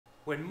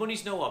When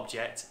money's no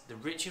object, the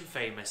rich and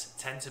famous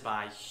tend to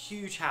buy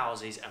huge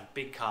houses and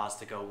big cars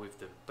to go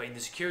with them. But in the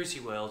security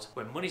world,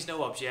 when money's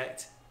no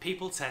object,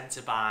 people tend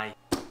to buy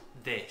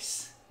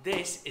this.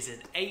 This is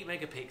an 8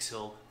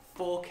 megapixel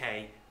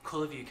 4K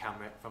Colorvu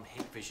camera from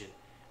Hikvision,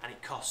 and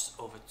it costs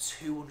over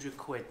 200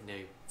 quid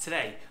new.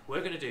 Today,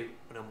 we're going to do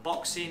an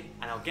unboxing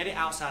and I'll get it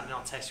outside in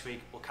our test rig.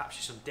 We'll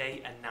capture some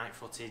day and night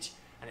footage,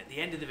 and at the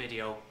end of the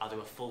video, I'll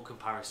do a full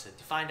comparison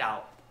to find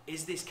out,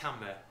 is this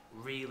camera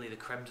really the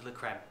creme de la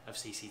creme of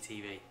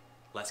CCTV?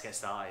 Let's get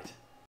started.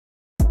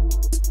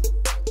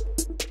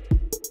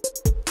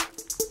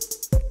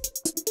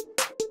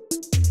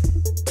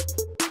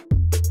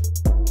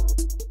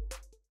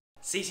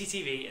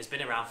 CCTV has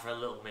been around for a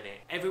little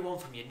minute. Everyone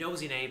from your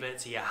nosy neighbour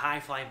to your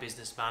high-flying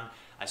businessman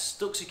has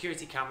stuck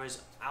security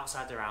cameras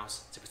outside their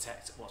house to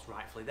protect what's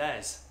rightfully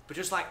theirs. But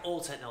just like all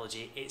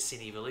technology, it's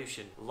seen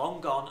evolution.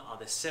 Long gone are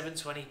the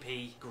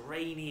 720p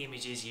grainy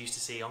images you used to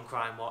see on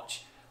Crime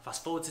Watch.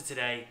 Fast forward to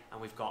today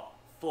and we've got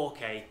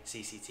 4K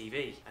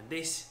CCTV, and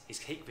this is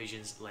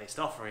Hikvision's latest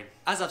offering.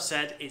 As I've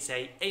said, it's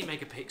a 8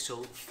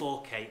 megapixel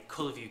 4K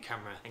Colorvu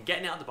camera, and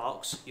getting it out of the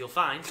box, you'll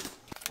find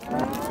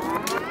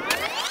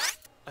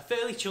a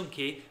fairly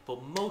chunky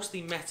but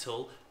mostly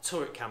metal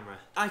turret camera.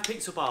 I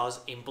picked up ours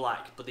in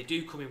black, but they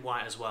do come in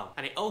white as well,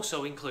 and it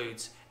also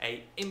includes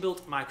a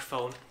inbuilt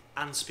microphone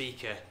and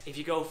speaker if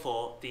you go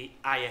for the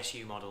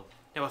ISU model.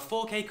 Now, a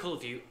 4K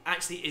Colorvu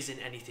actually isn't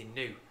anything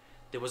new.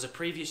 There was a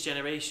previous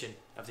generation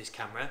of this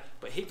camera,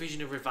 but Hikvision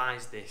have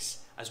revised this,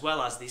 as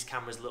well as this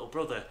camera's little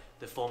brother,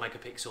 the 4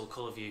 megapixel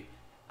Colorvu.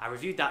 I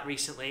reviewed that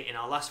recently in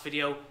our last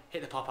video.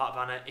 Hit the pop-up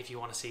banner if you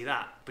want to see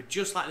that. But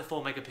just like the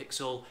 4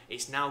 megapixel,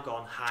 it's now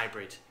gone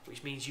hybrid,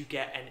 which means you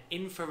get an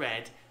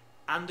infrared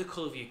and a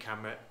Colorvu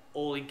camera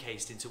all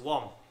encased into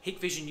one.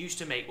 Hikvision used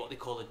to make what they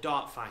call a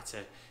dark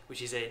fighter,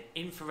 which is an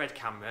infrared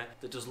camera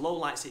that does low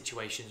light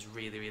situations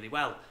really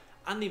well.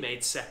 And they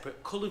made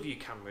separate Colorvu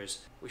cameras,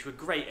 which were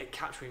great at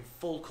capturing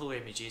full colour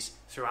images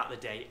throughout the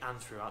day and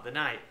throughout the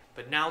night.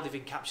 But now they've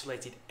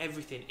encapsulated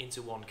everything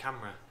into one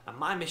camera. And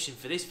my mission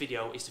for this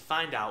video is to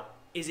find out,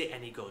 is it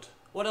any good?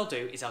 What I'll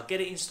do is I'll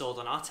get it installed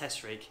on our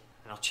test rig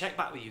and I'll check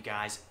back with you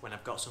guys when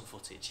I've got some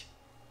footage.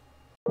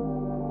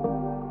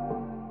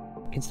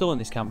 Installing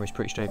this camera is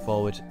pretty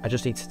straightforward. I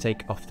just need to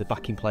take off the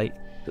backing plate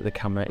that the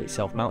camera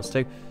itself mounts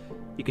to.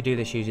 You can do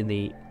this using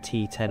the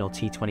T10 or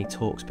T20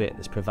 Torx bit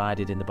that's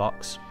provided in the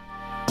box.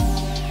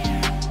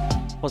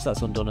 Once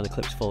that's undone and the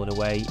clip's fallen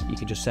away, you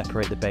can just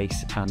separate the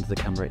base and the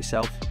camera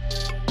itself.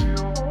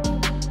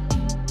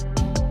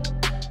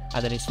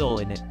 And then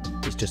installing it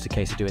is just a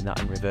case of doing that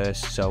in reverse.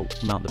 So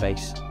mount the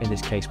base. In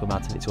this case, we're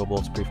mounting it to a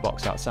waterproof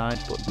box outside,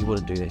 but you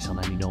wouldn't do this on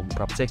any normal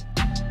property.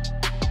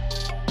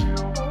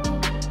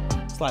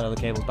 Slide all the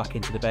cables back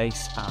into the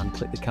base and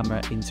click the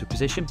camera into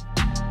position.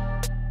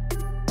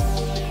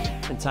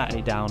 And tighten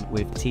it down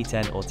with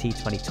T10 or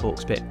T20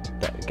 Torx bit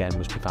that again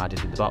was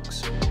provided in the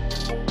box.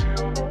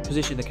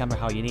 Position the camera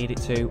how you need it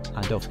to,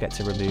 and don't forget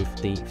to remove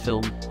the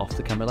film off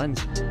the camera lens.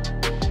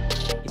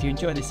 If you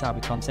enjoy this type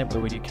of content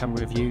where we do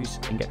camera reviews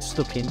and get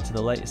stuck into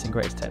the latest and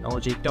greatest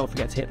technology, don't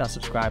forget to hit that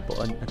subscribe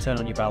button and turn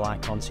on your bell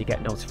icon so you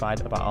get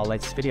notified about our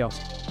latest videos.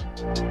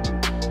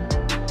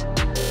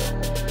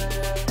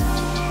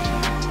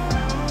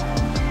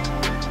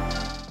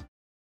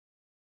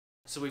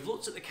 So we've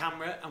looked at the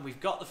camera and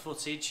we've got the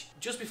footage.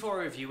 Just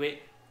before I review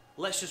it,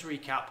 let's just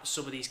recap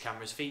some of these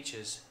cameras'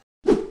 features.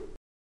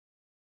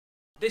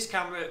 This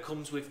camera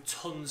comes with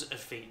tons of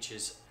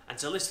features, and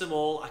to list them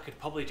all I could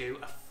probably do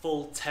a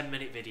full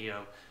 10-minute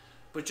video.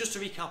 But just to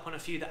recap on a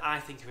few that I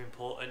think are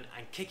important,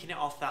 and kicking it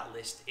off that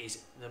list is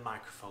the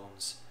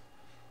microphones.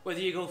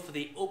 Whether you go for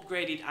the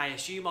upgraded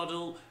ISU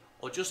model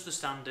or just the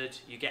standard,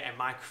 you get a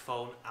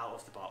microphone out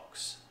of the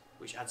box,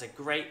 which adds a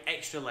great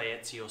extra layer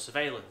to your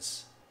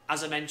surveillance.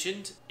 As I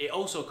mentioned, it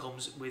also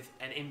comes with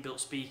an inbuilt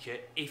speaker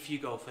if you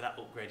go for that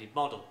upgraded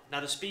model.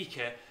 Now the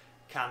speaker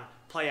can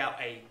play out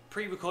a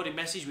pre-recorded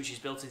message which is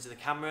built into the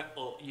camera,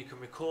 or you can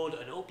record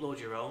and upload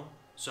your own.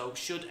 So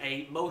should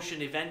a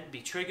motion event be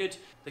triggered,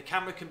 the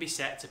camera can be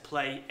set to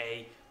play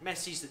a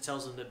message that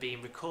tells them they're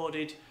being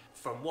recorded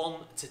from 1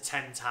 to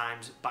 10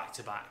 times back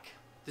to back.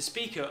 The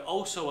speaker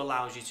also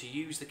allows you to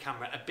use the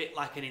camera a bit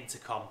like an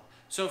intercom.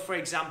 So for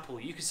example,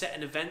 you can set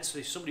an event so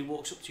if somebody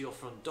walks up to your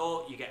front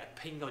door, you get a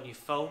ping on your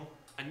phone,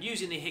 and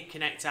using the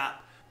HikConnect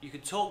app, you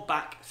can talk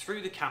back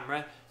through the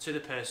camera to the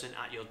person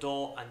at your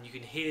door and you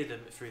can hear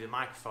them through the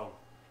microphone.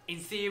 In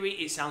theory,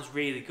 it sounds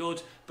really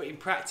good, but in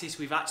practice,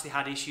 we've actually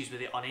had issues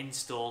with it on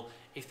install.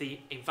 If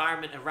the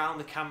environment around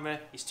the camera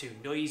is too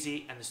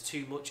noisy and there's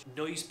too much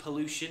noise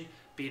pollution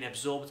being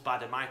absorbed by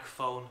the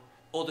microphone,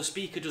 or the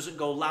speaker doesn't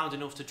go loud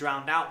enough to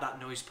drown out that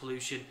noise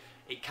pollution,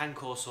 it can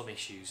cause some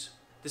issues.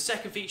 The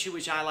second feature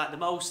which I like the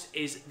most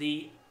is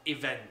the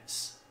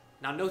events.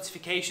 Now,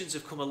 notifications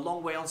have come a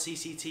long way on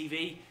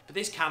CCTV, but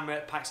this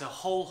camera packs a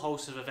whole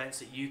host of events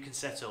that you can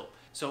set up.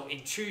 So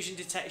intrusion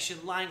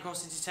detection, line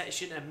crossing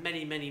detection, and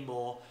many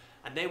more,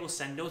 and they will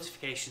send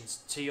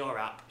notifications to your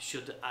app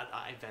should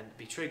that event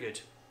be triggered.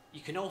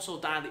 You can also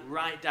dial it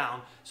right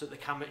down so that the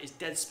camera is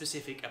dead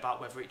specific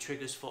about whether it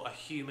triggers for a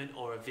human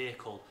or a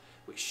vehicle,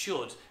 which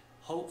should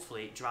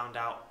hopefully drown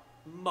out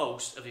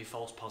most of your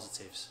false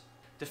positives.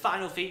 The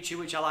final feature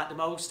which I like the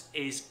most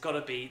is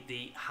gotta be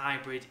the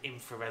hybrid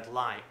infrared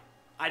light.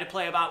 I had a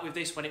play about with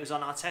this when it was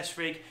on our test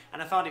rig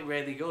and I found it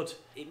really good.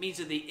 It means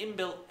that the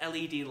inbuilt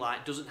LED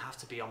light doesn't have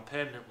to be on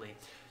permanently.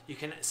 You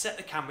can set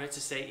the camera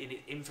to stay in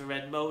its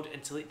infrared mode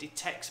until it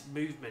detects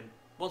movement.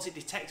 Once it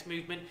detects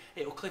movement,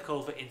 it will click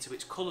over into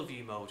its colour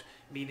view mode,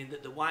 meaning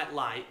that the white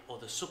light or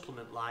the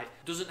supplement light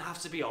doesn't have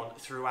to be on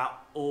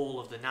throughout all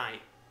of the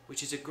night,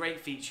 which is a great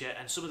feature,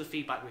 and some of the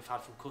feedback we've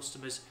had from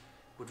customers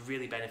would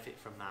really benefit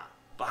from that.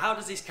 But how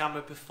does this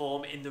camera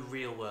perform in the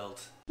real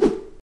world?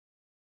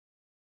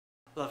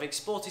 Well, I've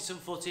exported some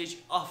footage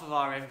off of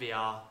our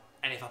NVR,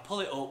 and if I pull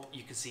it up,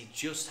 you can see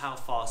just how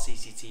far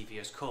CCTV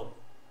has come.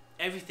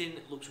 Everything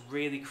looks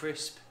really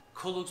crisp.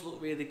 Colours look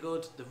really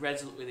good, the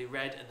reds look really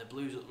red and the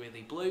blues look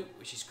really blue,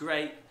 which is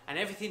great, and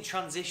everything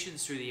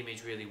transitions through the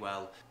image really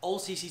well.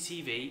 Old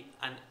CCTV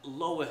and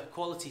lower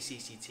quality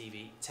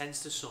CCTV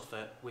tends to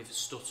suffer with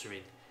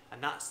stuttering,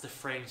 and that's the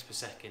frames per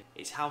second.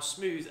 It's how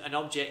smooth an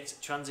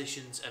object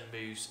transitions and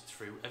moves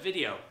through a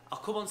video. I'll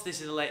come on to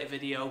this in a later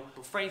video,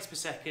 but frames per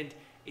second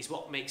is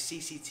what makes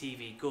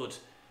CCTV good.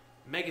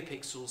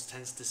 Megapixels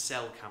tends to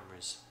sell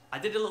cameras. I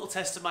did a little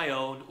test of my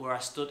own where I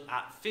stood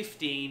at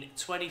 15,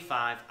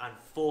 25 and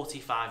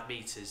 45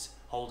 metres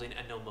holding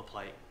a number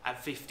plate.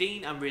 At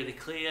 15 I'm really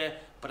clear,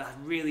 but I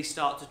really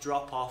start to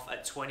drop off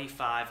at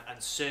 25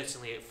 and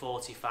certainly at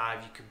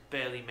 45 you can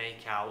barely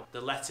make out the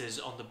letters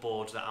on the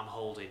board that I'm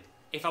holding.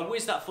 If I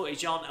whiz that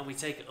footage on and we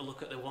take a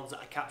look at the ones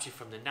that I captured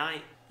from the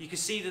night, you can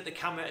see that the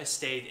camera has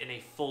stayed in a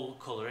full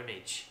colour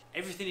image.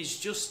 Everything is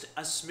just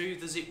as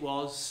smooth as it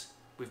was.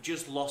 We've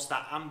just lost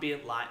that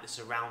ambient light that's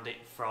around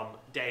it from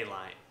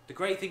daylight. The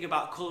great thing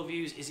about colour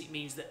views is it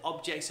means that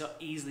objects are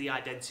easily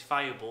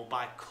identifiable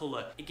by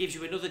colour. It gives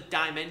you another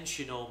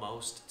dimension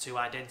almost to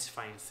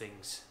identifying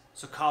things.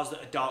 So cars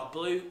that are dark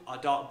blue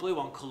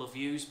on colour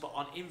views, but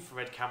on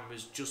infrared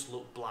cameras just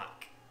look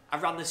black. I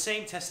ran the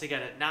same test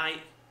again at night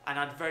and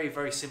had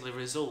very similar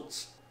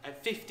results.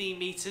 At 15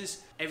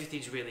 metres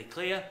everything's really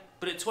clear,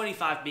 but at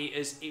 25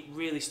 metres it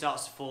really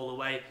starts to fall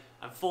away,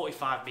 and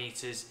 45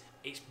 metres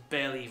it's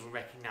barely even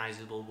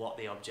recognisable what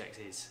the object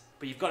is.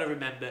 But you've got to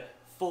remember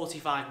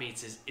 45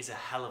 metres is a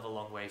hell of a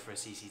long way for a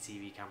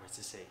CCTV camera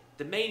to see.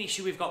 The main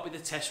issue we've got with the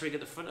test rig at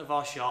the front of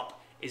our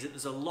shop is that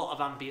there's a lot of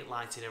ambient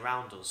lighting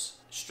around us.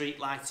 Street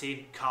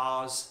lighting,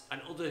 cars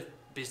and other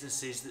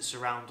businesses that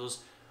surround us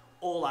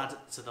all add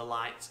to the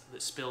light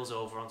that spills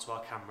over onto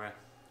our camera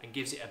and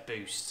gives it a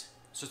boost.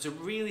 So to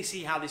really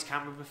see how this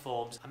camera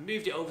performs, I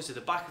moved it over to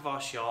the back of our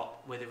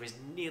shop where there is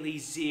nearly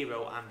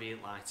zero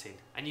ambient lighting.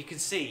 And you can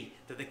see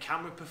that the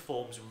camera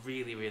performs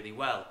really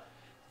well.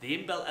 The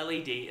inbuilt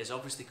LED has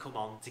obviously come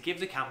on to give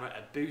the camera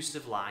a boost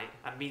of light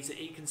and means that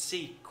it can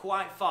see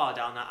quite far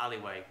down that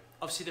alleyway.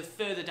 Obviously the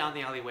further down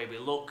the alleyway we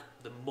look,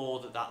 the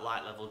more that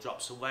light level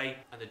drops away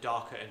and the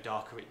darker and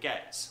darker it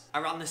gets. I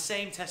ran the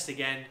same test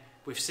again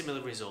with similar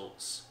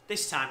results.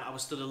 This time I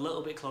was stood a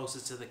little bit closer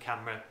to the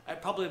camera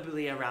at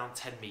probably around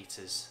 10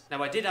 metres.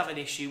 Now I did have an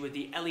issue with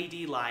the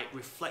LED light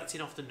reflecting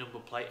off the number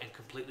plate and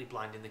completely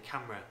blinding the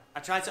camera.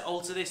 I tried to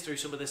alter this through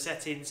some of the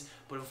settings,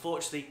 but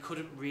unfortunately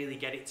couldn't really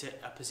get it to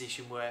a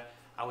position where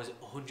I was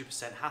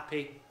 100%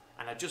 happy,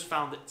 and I just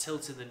found that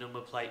tilting the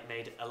number plate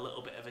made a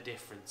little bit of a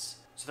difference.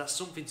 So that's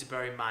something to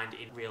bear in mind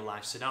in real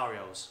life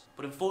scenarios.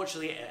 But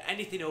unfortunately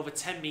anything over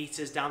 10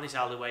 metres down this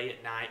alleyway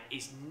at night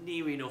is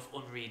near enough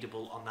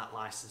unreadable on that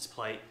licence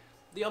plate.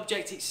 The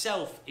object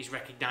itself is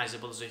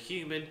recognisable as a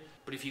human,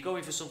 but if you're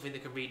going for something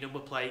that can read number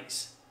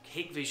plates,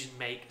 Hikvision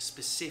make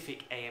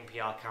specific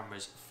ANPR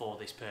cameras for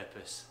this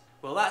purpose.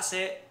 Well, that's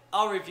it.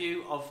 Our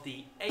review of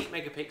the 8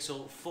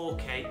 megapixel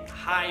 4K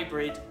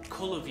Hybrid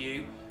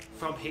Colorvu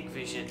from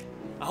Hikvision.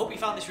 I hope you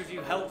found this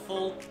review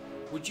helpful.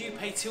 Would you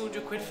pay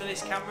 200 quid for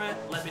this camera?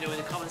 Let me know in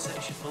the comment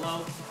section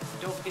below.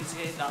 Don't forget to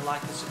hit that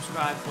like and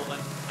subscribe button,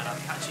 and I'll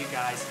catch you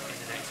guys in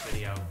the next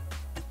video.